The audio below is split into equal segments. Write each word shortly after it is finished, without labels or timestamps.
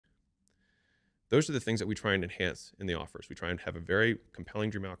those are the things that we try and enhance in the offers. We try and have a very compelling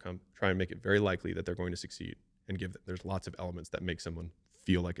dream outcome, try and make it very likely that they're going to succeed, and there's lots of elements that make someone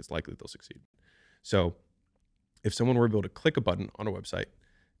feel like it's likely they'll succeed. So if someone were able to click a button on a website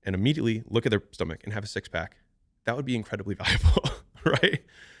and immediately look at their stomach and have a six pack, that would be incredibly valuable, right?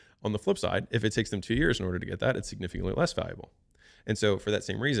 On the flip side, if it takes them 2 years in order to get that, it's significantly less valuable. And so for that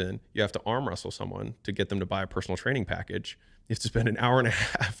same reason, you have to arm wrestle someone to get them to buy a personal training package. You have to spend an hour and a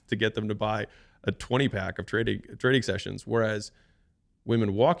half to get them to buy a 20 pack of trading sessions. Whereas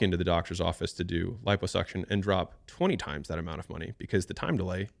women walk into the doctor's office to do liposuction and drop 20 times that amount of money because the time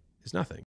delay is nothing.